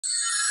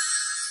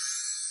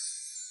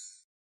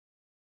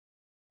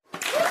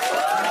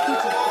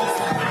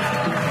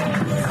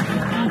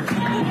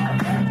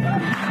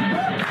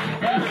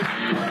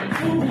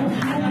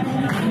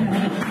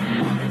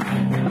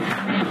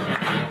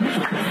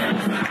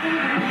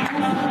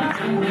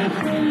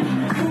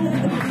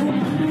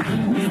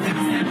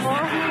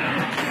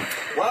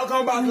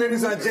Welcome back,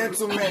 ladies and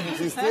gentlemen.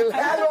 It is still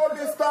Hello,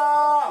 Mr.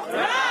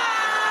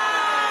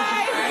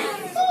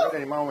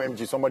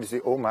 Right. Somebody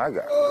say, oh my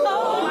God.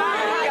 Oh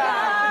my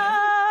God.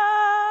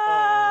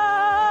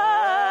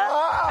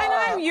 And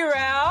I'm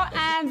Uriel.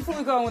 And before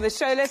we go on with the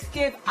show, let's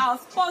give our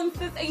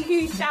sponsors a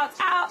huge shout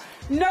out.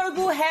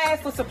 Noble Hair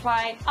for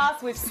supplying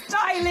us with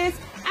stylish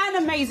and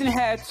amazing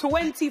hair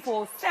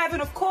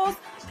 24/7, of course.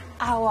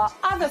 Our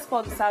other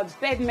sponsor,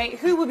 Bedmate,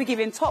 who will be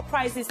giving top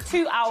prizes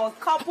to our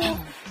couples,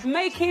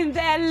 making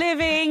their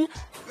living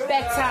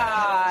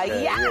better.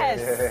 Yes.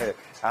 Yeah.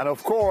 And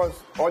of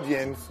course,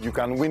 audience, you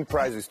can win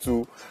prizes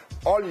too.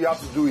 All you have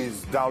to do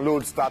is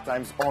download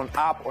StarTimes on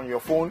app on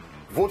your phone,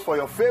 vote for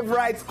your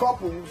favorite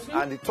couples,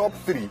 and the top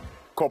 3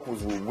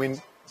 couples will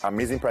win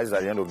amazing prizes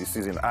at the end of the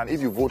season. And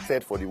if you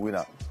voted for the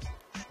winner,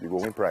 you will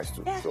win prize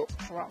too. Yeah. So,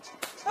 wow.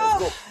 Let's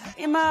go.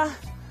 Emma.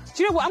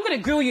 Do you know what? I'm going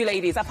to grill you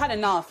ladies. I've had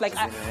enough. Like,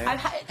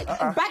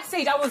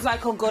 backstage, I was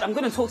like, oh, God, I'm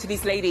going to talk to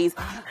these ladies.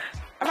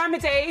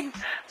 Aramide,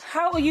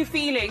 how are you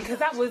feeling? Because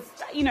that was,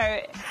 you know,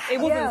 it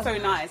wasn't so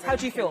nice. How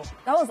do you feel?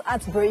 That was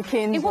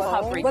heartbreaking. It was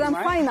heartbreaking, but I'm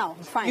right? fine now.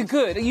 I'm fine. You're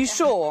good? Are you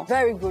sure?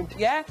 Very good.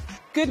 Yeah?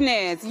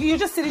 Goodness. You're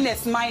just sitting there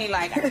smiling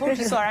like, I told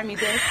you so,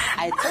 Aramide.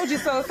 I told you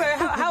so. So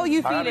how are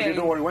you feeling? Aramide,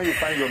 don't worry. When you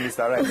find your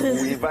Mr.Right,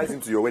 we'll invite him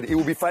to your wedding. He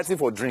will be fighting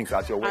for drinks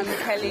at your wedding. I'm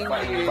telling you.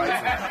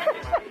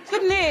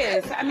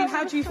 Goodness. I mean,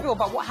 how do you feel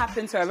about what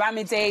happened to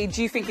Aramide?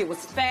 Do you think it was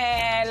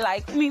fair?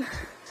 Like, I mean,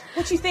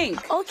 what do you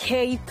think?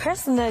 Okay,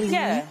 personally,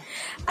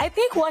 I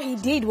think what he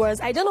did was,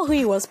 I don't know who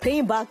he was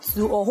paying back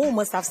to or who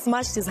must have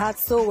smashed his heart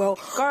so well.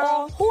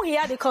 Girl. Or who he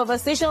had a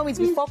conversation with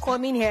before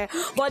coming here.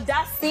 But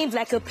that seemed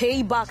like a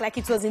payback, like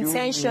it was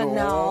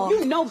intentional.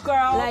 You know,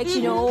 girl. Like,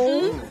 you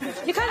know,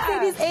 you can't say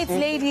these 8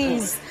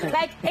 ladies.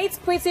 Like 8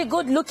 pretty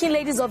good-looking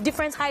ladies of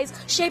different heights,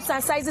 shapes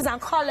and sizes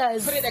and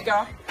colors. Put it there,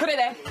 girl. Put it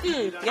there.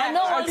 Yeah, and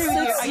no one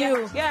suits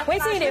you. Yeah.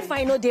 Wait till they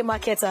find no day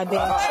market, I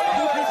bet.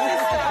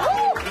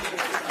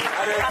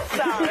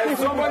 There's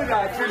somebody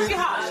that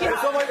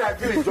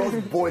feels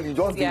just boiling,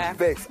 just being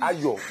vexed.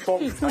 Ayo,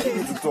 talk. I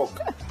need to talk.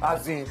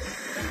 As in,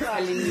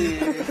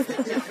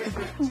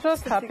 I'm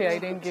just happy I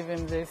didn't give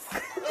him this.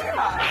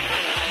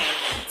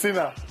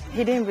 Tina.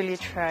 He didn't really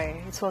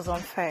try. It was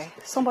unfair.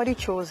 Somebody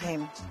chose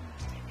him.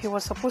 He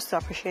was supposed to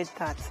appreciate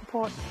that.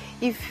 But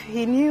if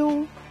he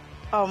knew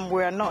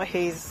we're not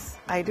his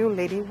ideal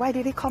lady, why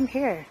did he come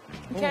here?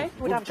 Okay,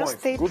 would have just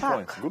stayed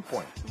back. Good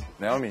point.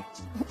 Naomi.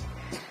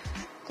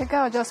 The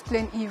guy was just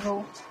plain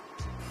evil.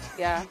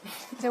 Yeah.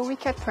 He's a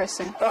wicked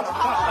person.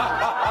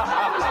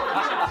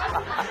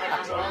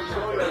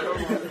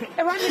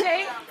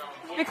 Aramide,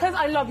 because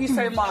I love you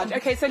so much,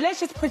 okay, so let's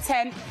just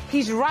pretend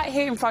he's right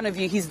here in front of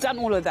you. He's done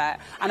all of that,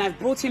 and I've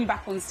brought him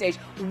back on stage.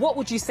 What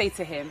would you say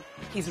to him?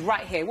 He's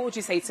right here. What would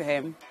you say to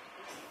him?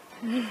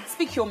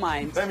 Speak your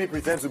mind. Let me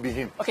pretend to be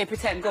him. Okay,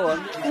 pretend. Go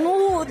on.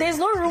 No, there's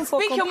no room for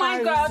Speak your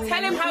mind, girl. comparison.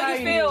 Tell him how you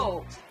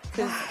feel.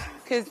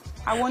 Because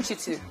I want you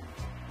to.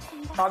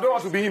 I don't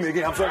want to be him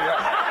again. I'm sorry.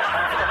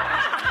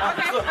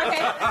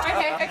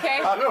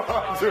 Okay. I don't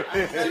want to be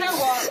him. You know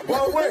what?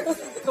 But wait,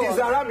 is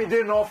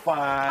Aramide not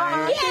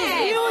fine? Yes.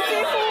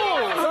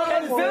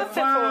 Beautiful.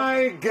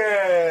 Fine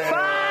girl.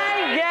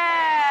 Fine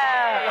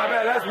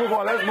girl. Let's move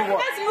on. Let's move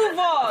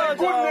on. The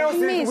good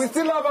news is we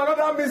still have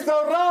another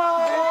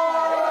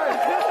Mr.Right.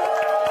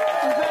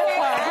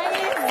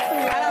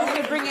 And I'm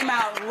going to bring him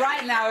out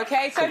right now,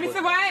 okay? So,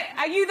 Mr.Right,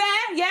 are you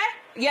there? Yeah?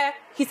 Yeah.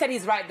 He said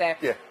he's right there.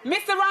 Yeah.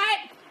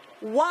 Mr.Right,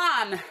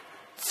 1,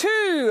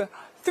 2,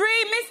 3.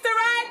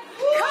 Mr.Right,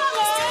 come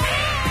on!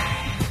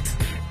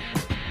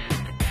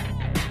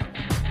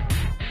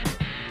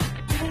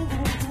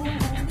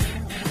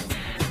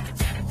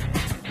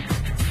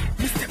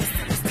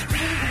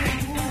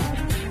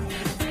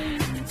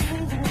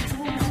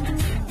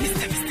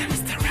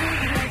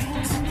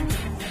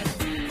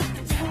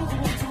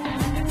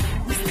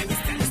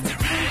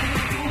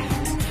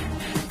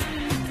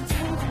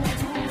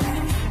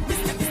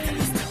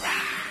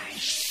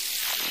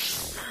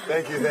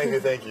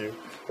 Thank you.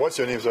 What's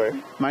your name, sorry?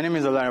 My name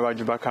is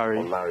Olariwaju Bakari.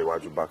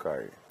 Olariwaju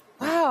Bakari.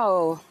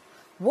 Wow.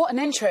 What an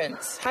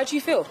entrance. How do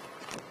you feel?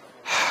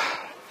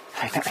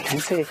 I can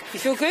say. You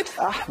feel good?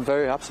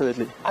 Very,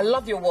 absolutely. I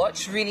love your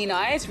watch. Really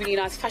nice,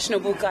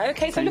 fashionable guy.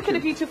 Okay, so look at the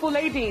beautiful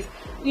ladies.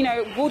 You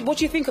know, what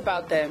do you think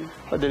about them?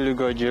 Oh, they look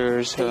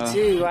gorgeous. They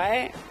do,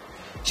 right?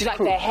 Do you like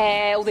their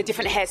hair, all the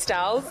different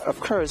hairstyles? Of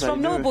course,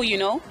 From Noble, you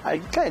know? I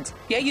get.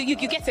 Yeah, you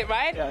get it,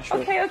 right? Yeah, sure.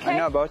 Okay. I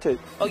know about it.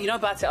 Oh, you know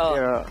about it? Oh,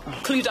 yeah.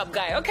 Clued up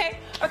guy. Okay,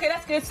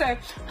 that's good. So,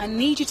 I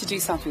need you to do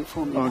something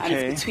for me. Okay. And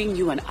it's between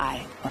you and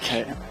I.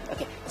 Okay.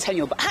 Okay, turn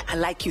your back. I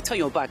like you. Turn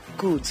your back.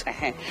 Good.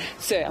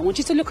 So, I want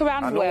you to look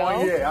around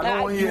well.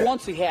 You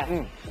want to hear.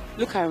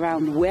 Look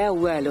around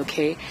well,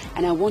 okay?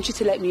 And I want you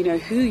to let me know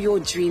who your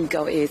dream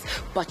girl is,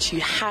 but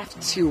you have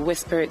to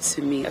whisper it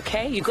to me,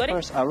 okay? You got it? Of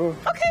course, I will.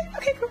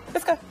 Okay, cool.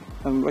 Let's go.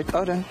 Wait,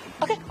 hold on.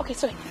 Okay,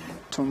 sorry.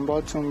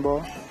 Tumbo.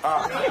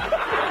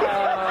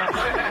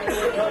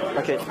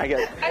 Okay, I get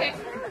it.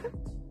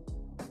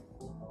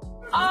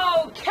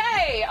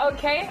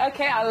 Okay.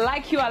 I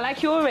like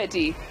you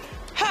already.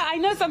 I I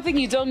know something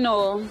you don't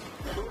know.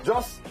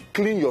 Just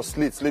clean your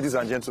slates, ladies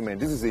and gentlemen.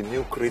 This is a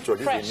new creature.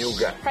 This is a new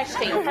guy. Fresh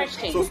thing, fresh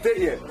thing. So stay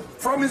here.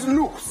 From his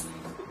looks,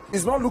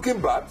 he's not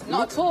looking bad.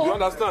 Not at all. You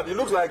understand? He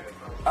looks like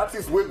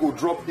artists will go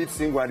drop hit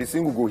single and the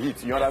single go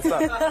hit. You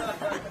understand?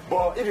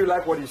 But if you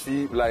like what you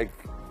see, like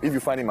if you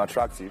find him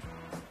attractive,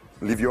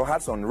 leave your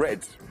hearts on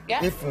red.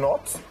 Yeah. If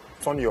not,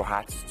 turn your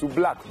hearts to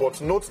black.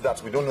 But note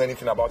that we don't know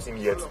anything about him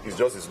yet. It's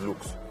just his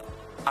looks.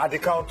 At the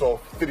count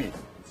of 3.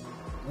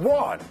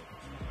 1,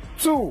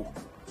 2,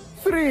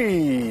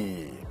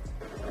 3.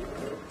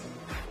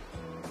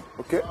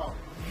 Okay.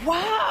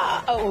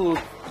 Wow. Oh,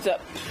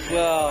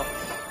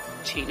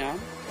 Tina.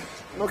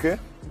 Okay.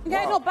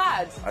 Yeah, not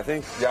bad. I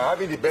think you're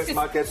having the best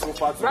market so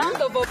far today. Round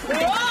of applause.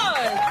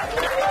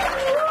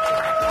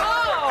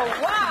 Oh,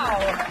 wow.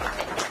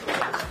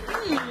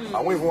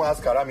 I won't even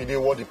ask Karamide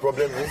what the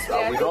problem is.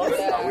 Are we not?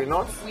 Yeah. Are we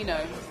not? We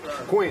know.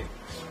 Queen,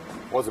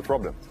 what's the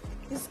problem?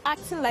 He's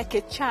acting like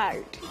a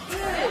child.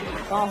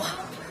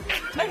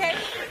 Okay.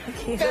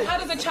 So how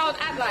does a child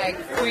act like?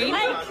 Queen?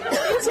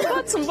 It's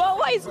got to know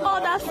what is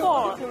all that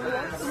for.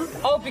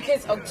 Oh,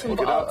 because of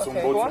Tumbo.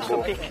 Okay,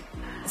 Tumbo.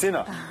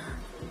 Tina,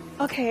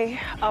 Okay,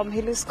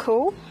 he looks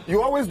cool.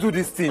 you always do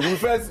this thing. You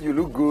first, you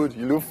look good,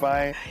 you look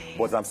fine,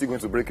 but I'm still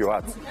going to break your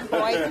heart.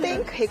 I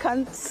think he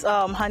can't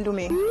handle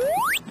me. You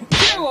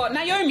know what,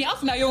 Naomi?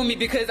 Ask Naomi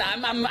because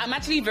I'm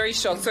actually very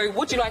shocked. So,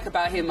 what do you like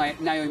about him,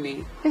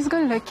 Naomi? He's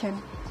good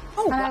looking.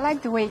 Oh, And I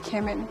like the way he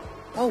came in.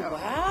 Oh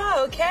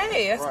wow,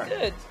 okay, that's Right.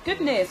 good.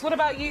 Goodness, what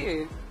about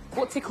you?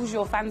 What tickles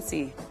your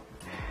fancy?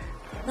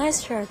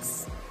 Nice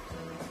shirts.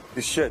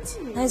 The shirt.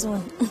 Nice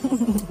one.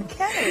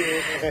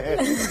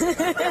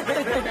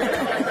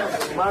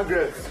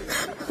 Margaret.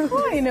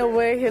 Well, in a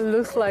way, he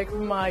looks like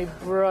my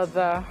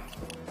brother,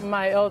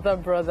 my elder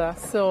brother.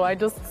 So I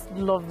just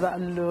love that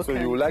look. So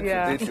you would like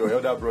to date your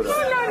elder brother? No,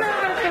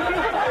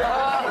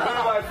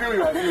 I feel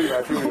you.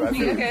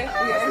 Okay.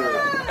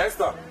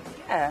 Esther.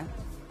 Yeah.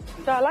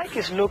 I like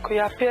his look. He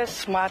appears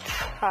smart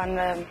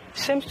and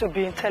seems to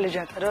be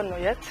intelligent. I don't know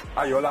yet.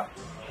 Ayola.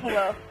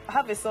 Well, I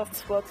have a soft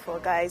spot for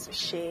guys with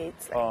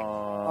shades. So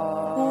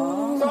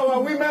our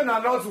women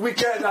are not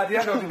wicked at the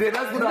end of the day.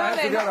 Let's put our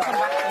hands together.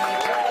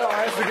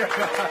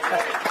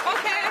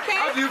 Okay.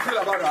 How do you feel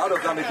about it? How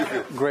does that make you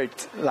feel?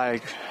 Great.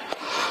 Like,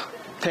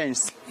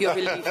 tense. You're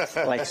relieved.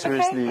 Like,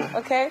 seriously.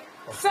 Okay.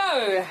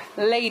 So,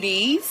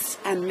 ladies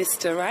and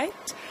Mr.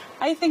 Right,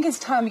 I think it's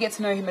time we get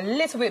to know him a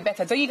little bit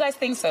better. Don't you guys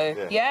think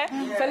so? Yeah?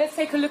 So let's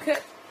take a look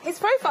at his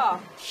profile.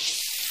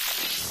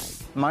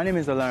 My name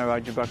is Olan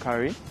Raju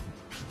Bakari,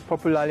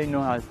 popularly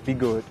known as Big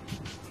God.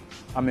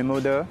 I'm a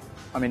model,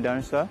 I'm a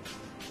dancer,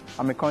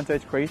 I'm a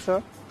content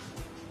creator,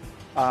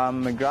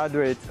 I'm a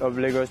graduate of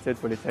Lagos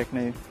State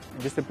Polytechnic,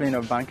 discipline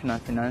of banking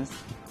and finance.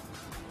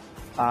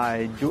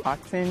 I do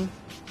acting,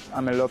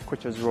 I'm a love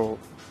coach as well.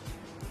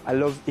 I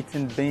love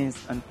eating beans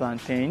and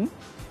plantain.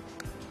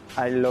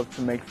 I love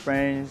to make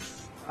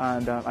friends,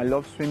 and I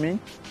love swimming.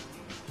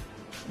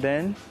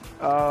 Then,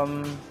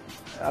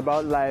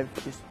 about life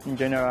in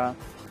general,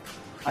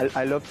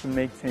 I love to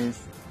make things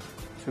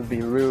to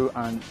be real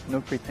and no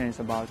pretense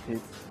about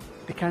it.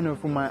 The kind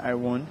of woman I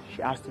want,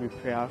 she has to be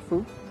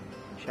prayerful,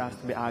 she has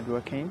to be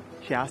hardworking,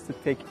 she has to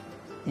take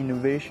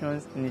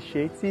innovations,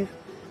 initiative,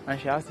 and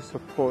she has to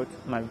support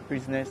my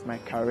business, my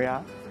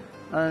career,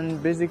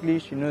 and basically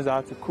she knows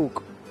how to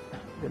cook.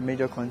 The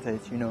major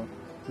content, you know,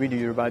 with the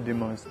Yoruba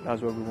demons,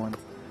 that's what we want.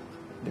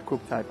 The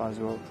cook type as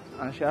well.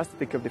 And she has to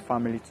take care of the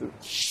family too.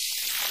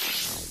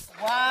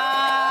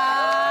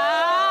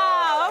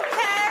 Wow,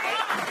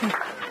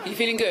 okay. You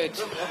feeling good?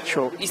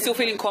 Sure. You still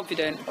feeling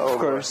confident? Of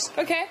course.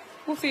 Okay,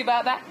 we'll see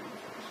about that.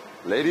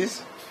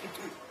 Ladies,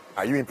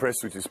 are you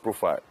impressed with his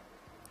profile?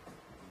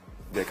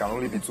 There can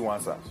only be 2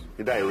 answers.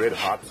 Either a red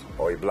heart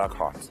or a black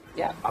heart.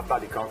 Yeah. After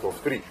the count of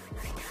 3.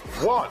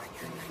 1,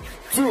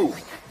 2,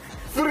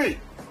 3.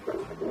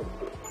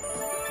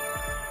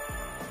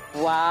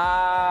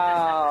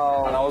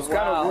 Wow. And I was kind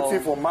of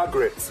rooting for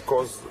Margaret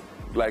because,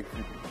 like,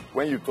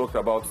 when you talked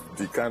about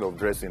the kind of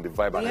dressing, the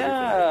vibe and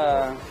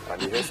everything,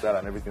 and the hairstyle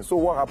and everything. So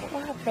what happened?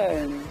 What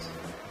happened?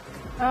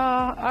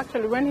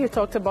 Actually, when he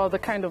talked about the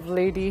kind of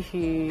lady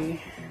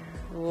he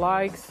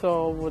likes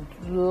or would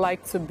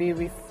like to be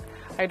with,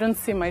 I don't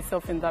see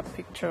myself in that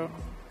picture.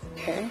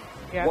 Okay.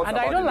 Yeah, What and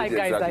I about don't the like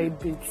lady guys that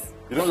exactly? eat beans.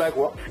 You don't like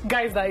what?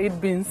 Guys that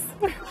eat beans.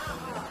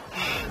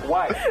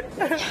 Why?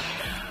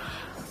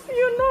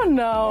 You know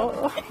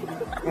now.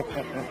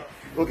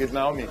 Okay, it's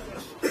Naomi.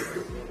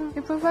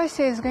 The profile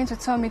says he's going to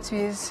turn me to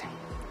his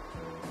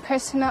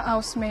personal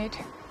housemaid.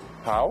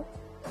 How?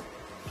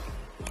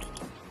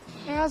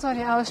 He has all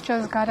the house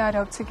chores gathered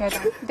up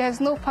together. There's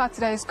no part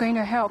that is going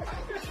to help.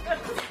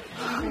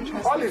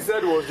 All he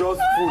said was just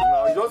food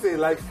now. He just say he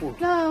likes food.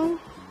 No.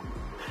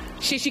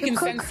 She can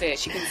cook, sense it.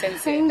 She can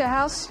sense clean it. the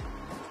house,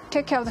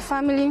 take care of the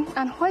family,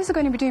 and what is he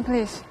going to be doing,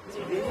 please?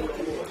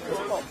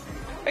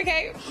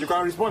 Okay. You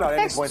can respond at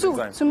any Next point in two,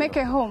 time. to make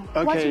a home.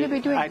 What will you be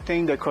doing? I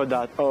think they cut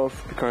that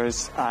off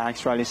because I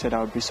actually said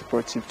I would be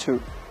supportive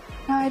too.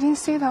 No, I didn't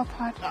see that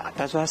part.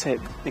 That's what I said.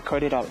 They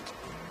cut it out.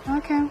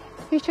 Okay,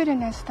 you should the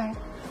next time.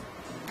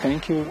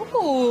 Thank you.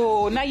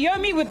 Ooh,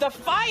 Naomi with the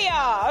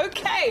fire.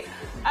 Okay.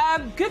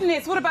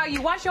 Goodness, what about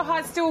you? Why's your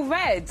heart still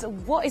red?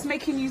 What is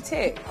making you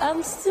tick?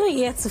 I'm still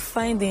yet to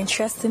find the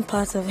interesting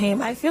part of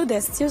him. I feel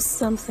there's still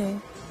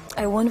something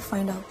I want to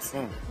find out.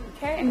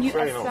 Okay, and you,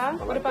 Esther,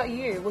 what about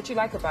you? What do you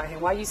like about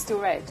him? Why are you still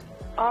red?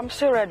 I'm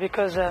still red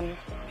because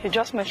he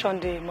just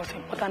mentioned the most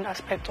important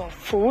aspect of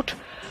food,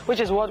 which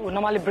is what would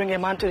normally bring a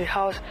man to the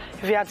house.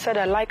 If he had said,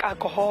 I like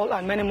alcohol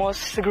and many more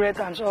cigarettes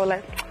and so,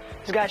 like,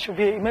 this guy should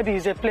be, maybe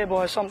he's a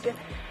playboy or something,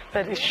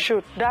 but it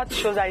should. That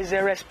shows that he's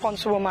a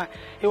responsible man.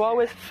 He will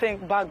always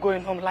think back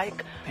going home,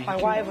 like, my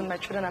wife and my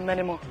children and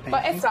many more.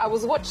 But Esther, I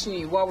was watching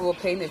you while we were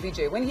playing the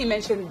video. When he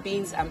mentioned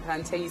beans and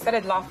plantain, you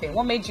started laughing.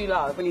 What made you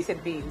laugh when he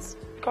said beans?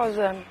 Because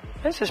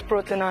this is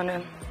protein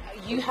and...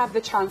 You have the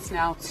chance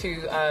now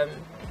to,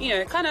 you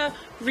know, kind of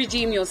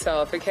redeem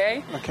yourself,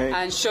 okay? Okay.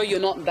 And show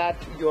you're not that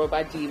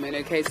Yoruba demon,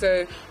 okay?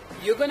 So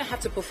you're going to have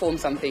to perform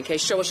something, okay?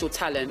 Show us your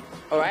talent,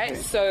 all right?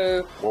 Okay.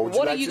 So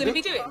what are you going to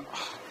be doing?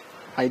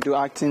 I do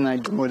acting, I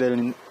do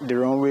modeling, the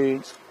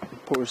runway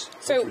pose.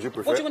 So what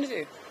do you want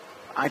to do?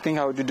 I think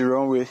I would do the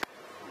runway.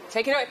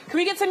 Take it away. Can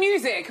we get some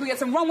music? Can we get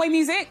some runway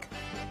music?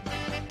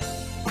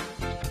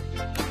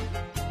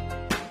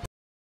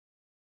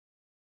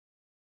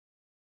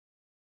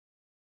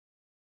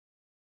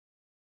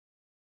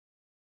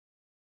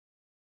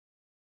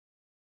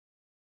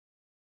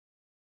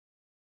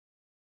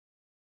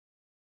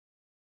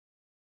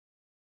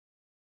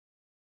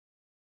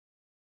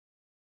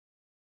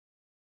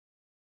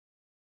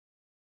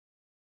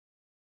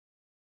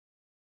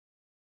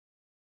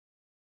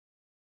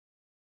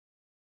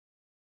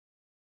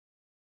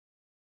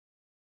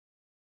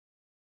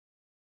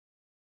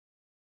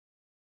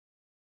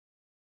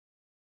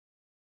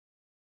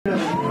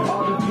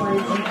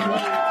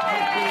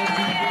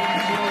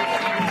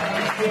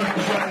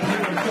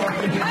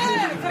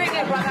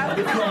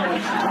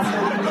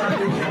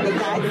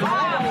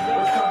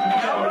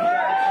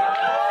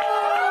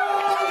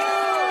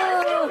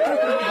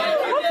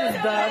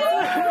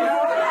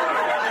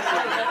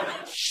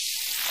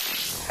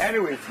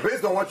 Anyways,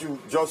 based on what you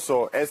just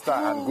saw, Esther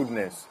and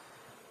Goodness,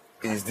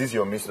 is this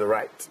your Mr.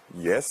 Right?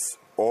 Yes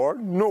or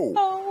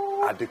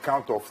no? At the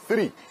count of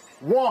 3.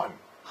 1,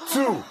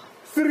 2,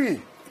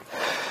 3.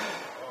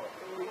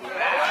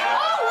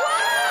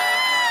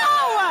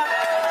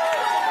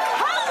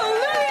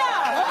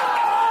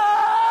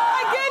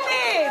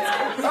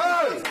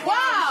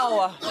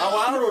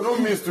 Our arrow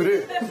don't miss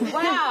today.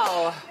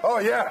 Wow. Oh,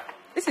 yeah.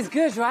 This is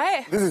good,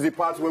 right? This is the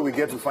part where we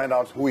get to find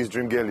out who his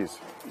dream girl is.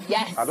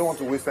 Yes. I don't want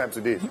to waste time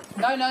today.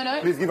 No.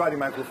 Please give her the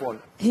microphone.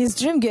 His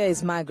dream girl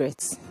is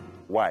Margaret.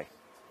 Why?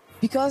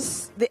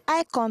 Because the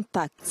eye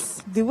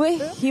contact, the way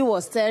he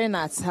was staring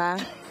at her.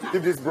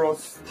 Keep this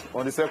bros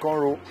on the second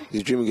row.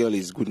 His dream girl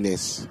is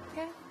Goodness.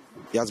 Okay.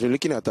 He has been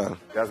looking at her.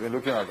 He has been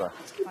looking at her.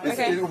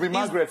 Okay. It will be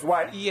Margaret.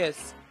 Why?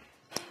 Yes.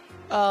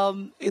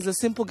 He's a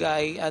simple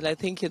guy, and I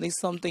think he needs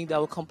something that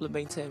will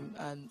complement him.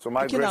 And so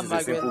Margaret is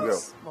a simple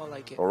girl. More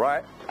like it. All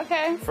right.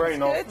 Okay. Fair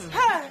enough.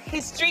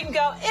 His dream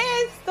girl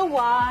is the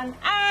one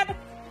and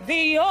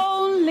the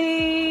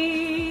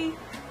only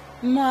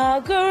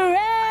Margaret.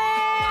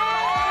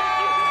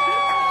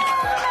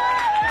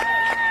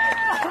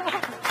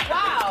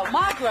 Wow,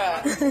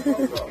 Margaret.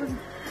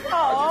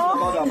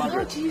 Oh,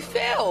 how do you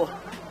feel?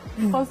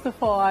 First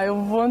of all, I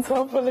want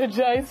to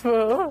apologize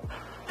for.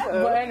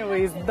 But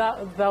anyways,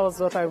 that was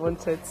what I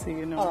wanted to,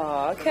 you know.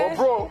 Oh, okay. But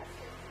bro,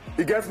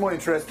 it gets more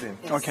interesting.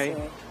 Okay.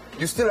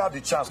 You still have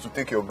the chance to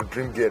take your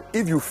dream girl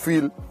if you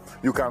feel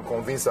you can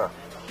convince her.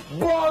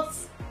 But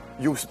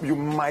you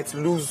might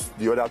lose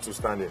the other two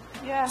standing.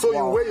 Yeah. So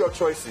you weigh your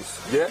choices,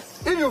 yeah?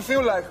 If you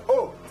feel like,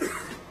 oh,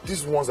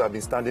 these ones have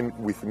been standing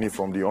with me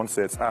from the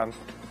onset and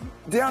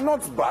they are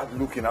not bad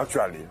looking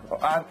actually.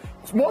 And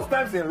most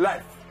times in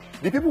life,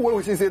 the people where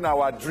we say now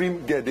our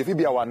dream girl, they will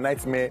be our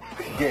nightmare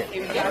girl.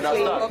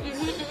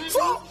 Exactly.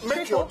 So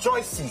make your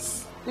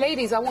choices.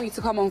 Ladies, I want you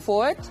to come on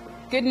forward.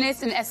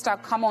 Goodness and Esther,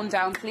 come on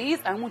down, please.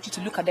 I want you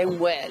to look at them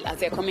well as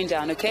they're coming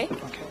down, okay?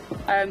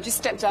 Okay. Just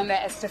step down there,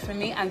 Esther, for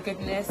me, and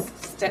Goodness,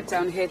 step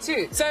down here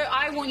too. So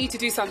I want you to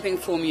do something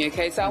for me,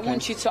 okay? So I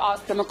want you to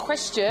ask them a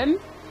question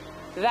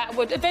that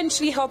would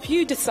eventually help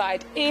you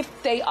decide if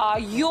they are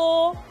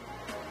your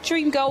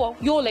dream girl or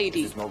your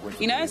lady.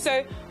 You know,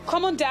 so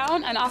come on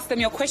down and ask them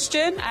your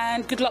question,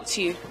 and good luck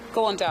to you.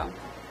 Go on down.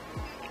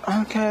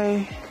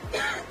 Okay.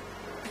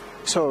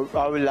 So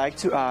I would like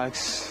to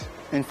ask,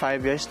 in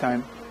 5 years'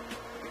 time,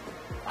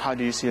 how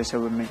do you see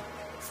yourself with me?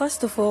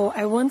 First of all,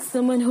 I want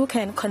someone who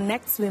can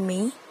connect with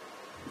me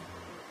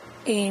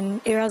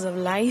in areas of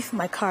life,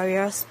 my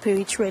career,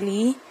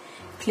 spiritually,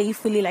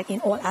 playfully, like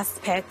in all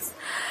aspects.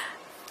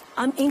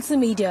 I'm into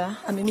media.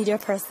 I'm a media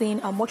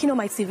person. I'm working on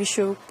my TV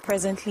show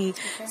presently.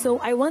 Okay. So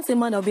I want a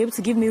man that'll be able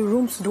to give me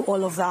room to do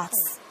all of that.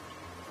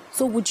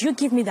 So would you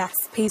give me that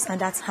space and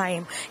that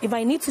time? If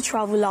I need to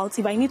travel out,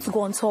 if I need to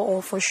go on tour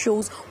or for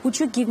shows, would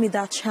you give me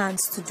that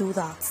chance to do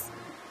that?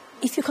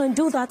 If you can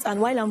do that and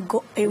while I'm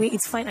away,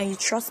 it's fine and you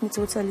trust me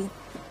totally,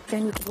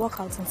 then we could walk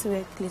out and see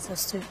where it leads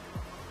us to.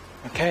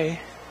 Okay.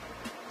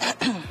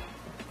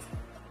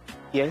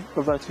 Yeah,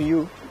 over to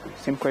you.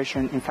 Same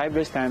question. In 5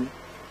 years' time,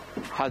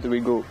 how do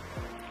we go?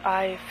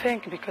 I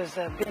think because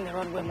being a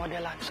runway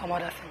model and some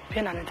other thing,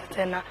 being an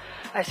entertainer,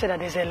 I said that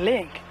there's a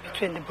link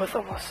between the both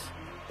of us.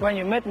 When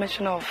you made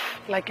mention of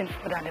liking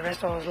food and the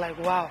rest, I was like,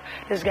 wow,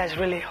 this guy's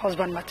really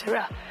husband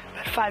material.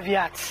 But 5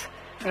 yards,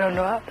 I don't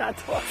know how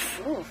that was.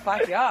 Ooh,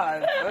 5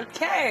 yards,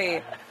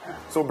 okay.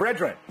 So,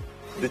 brethren,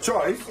 the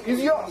choice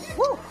is yours.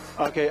 Woo.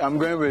 Okay, I'm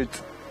going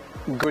with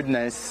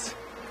goodness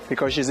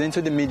because she's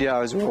into the media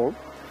as well.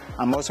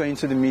 I'm also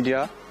into the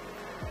media.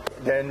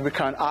 Then we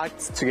can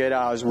act together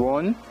as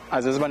one,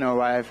 as husband and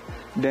wife.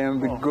 Then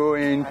we go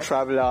in,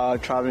 travel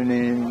out, traveling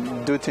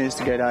in, do things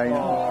together, you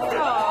know.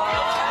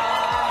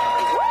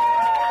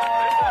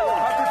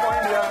 Happy for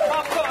India.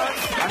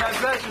 And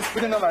as well, she's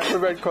putting on my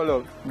favorite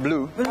color,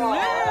 blue. Blue, oh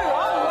wow.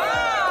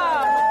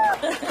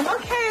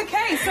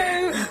 Okay, so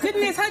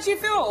goodness, how do you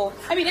feel?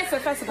 I mean, Esther,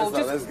 first of all,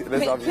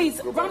 please,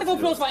 round of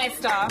applause for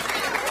Esther.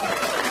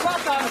 Well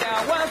done,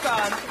 girl, well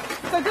done.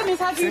 So goodness,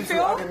 how do you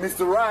feel?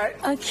 Mr. Right.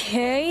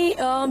 Okay,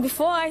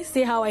 before I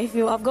say how I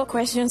feel, I've got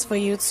questions for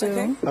you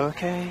too.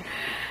 Okay.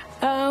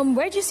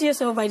 Where do you see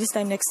yourself by this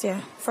time next year,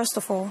 first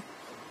of all?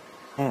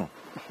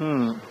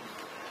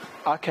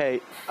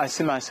 Okay, I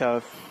see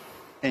myself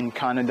in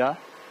Canada.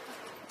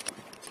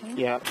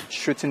 Yeah,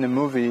 shooting the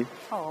movie.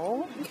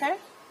 Oh, okay.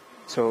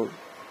 So,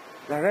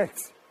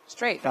 direct.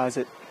 Straight. That's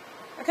it.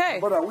 Okay.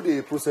 But how would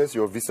they process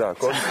your visa?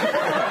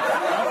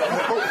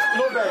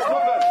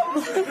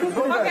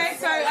 Okay,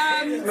 so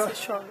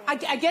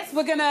I guess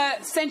we're gonna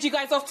send you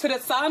guys off to the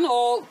sun,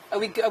 or are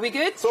we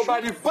good? So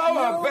by the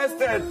power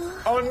vested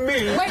on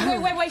me.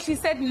 Wait. She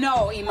said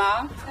no,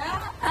 Ima.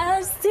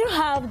 I still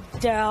have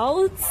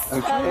doubts.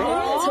 Okay. I'm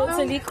not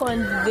totally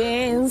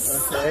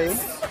convinced. Okay.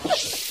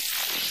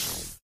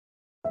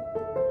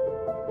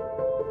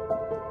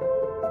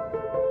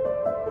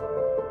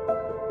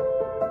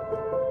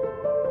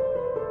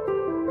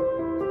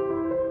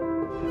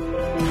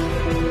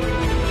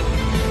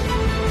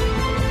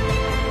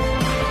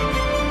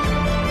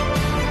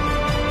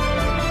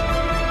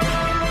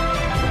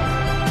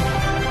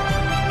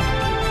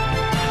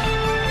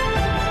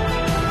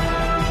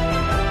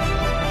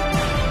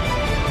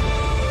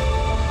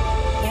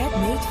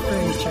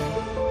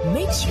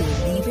 Makes your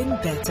living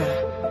better.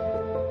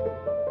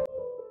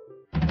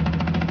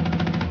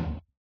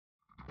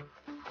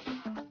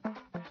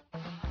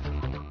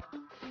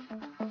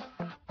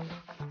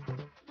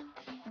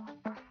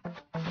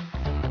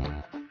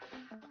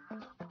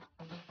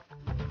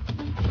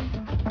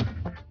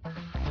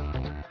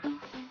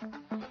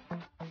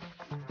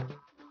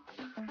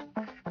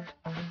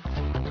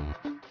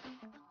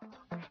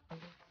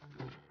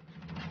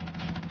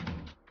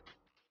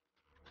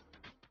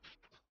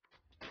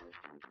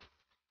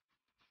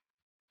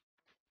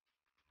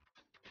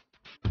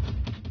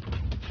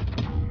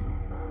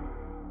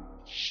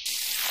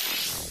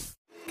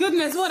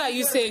 Goodness, what are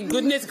you saying?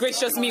 Goodness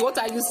gracious me, what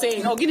are you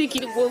saying? Oh,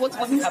 what's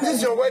happening? This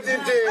is your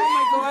wedding day. Oh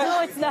my God.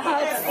 No, it's not.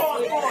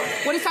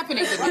 What is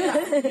happening?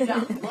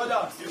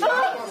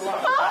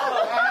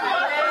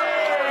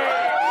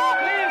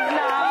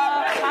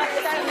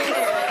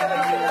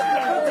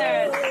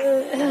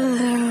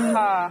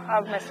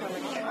 I've messed with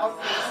you.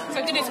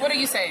 So, Goodness, what are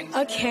you saying?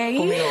 Okay.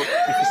 Pull me up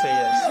if you say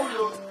yes.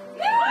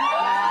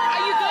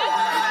 Are you good?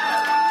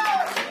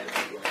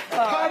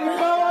 By the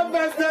power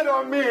vested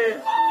on me,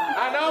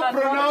 I now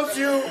pronounce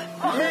you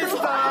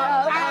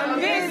Mr.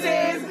 and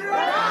Mrs.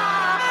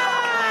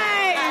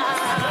 Right.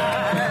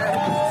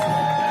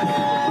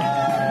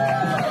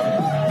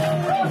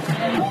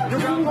 You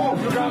can go.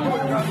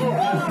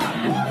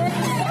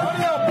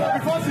 Hurry up,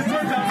 before she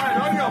changes her mind.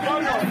 Hurry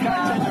up.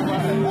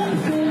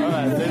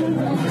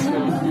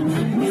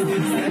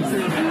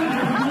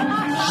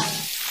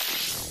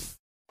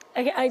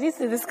 Okay, I did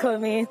see this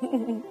coming.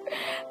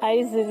 I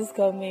didn't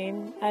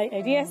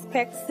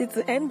expect it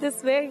to end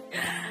this way.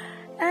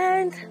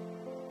 And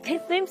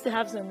it seems to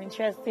have some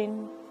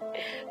interesting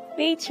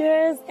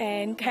features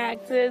and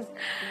characters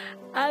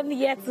I'm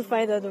yet to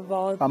find out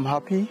about. I'm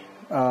happy.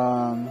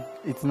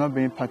 It's not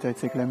being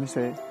pathetic, let me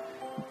say.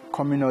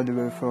 Coming all the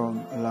way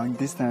from a long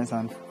distance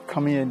and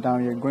coming here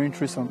down here, going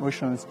through some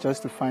oceans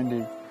just to find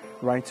the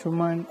right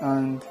woman,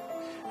 and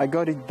I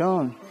got it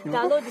done.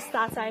 Download the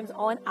StarTimes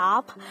on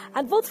app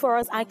and vote for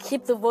us and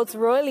keep the votes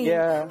rolling.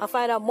 Yeah. And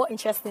find out more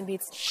interesting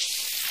bits.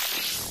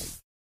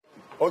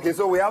 Okay,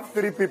 so we have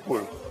 3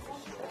 people.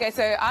 Okay,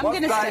 so I'm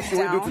going to step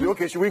down.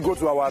 Okay, should we go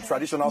to our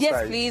traditional style?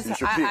 Yes, please.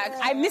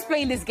 I miss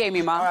playing this game,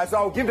 Ima. All right, so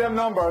I'll give them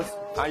numbers,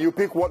 and you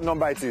pick what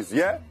number it is,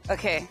 yeah?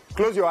 Okay.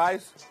 Close your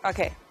eyes.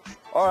 Okay.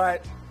 All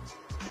right.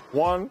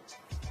 1,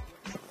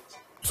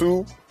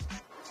 2,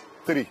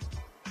 3.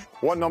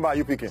 What number are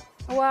you picking?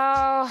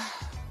 Well,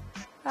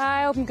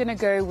 I'm going to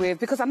go with,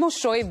 because I'm not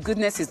sure if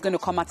Goodness is going to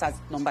come out as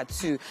number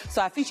 2.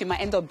 So I think she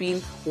might end up being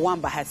 1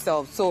 by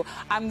herself. So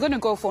I'm going to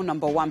go for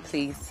number 1,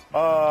 please.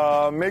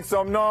 Make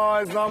some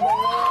noise, number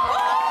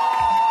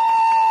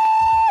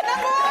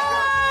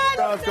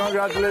 1.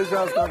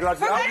 Congratulations.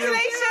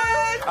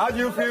 How do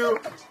you feel?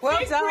 Well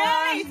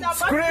done.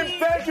 Scream,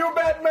 thank you,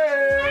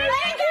 Batman.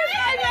 Thank you,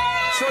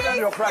 Batman. Show them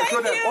your prize.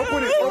 Show them.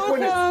 Open it.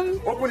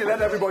 Open it.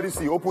 Let everybody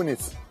see. Open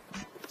it.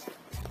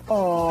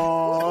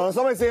 Oh,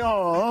 somebody say,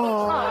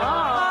 oh.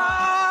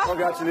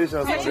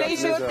 Congratulations.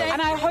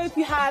 And I hope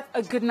you have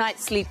a good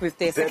night's sleep with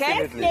this,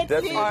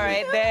 Definitely. All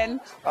right, then.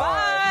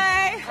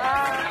 Bye.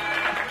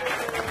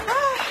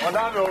 On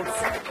that note,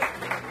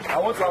 I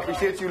want to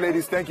appreciate you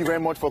ladies. Thank you very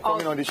much for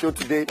coming on the show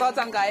today. Well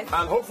done, guys.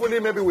 And hopefully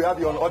maybe we have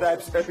you on other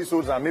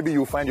episodes and maybe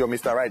you'll find your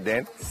Mr. Right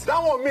then.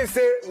 That won't mean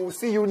say we'll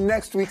see you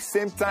next week,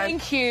 same time.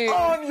 Thank you.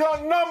 On your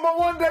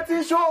 #1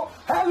 dating show.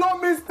 Hello,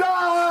 Mr.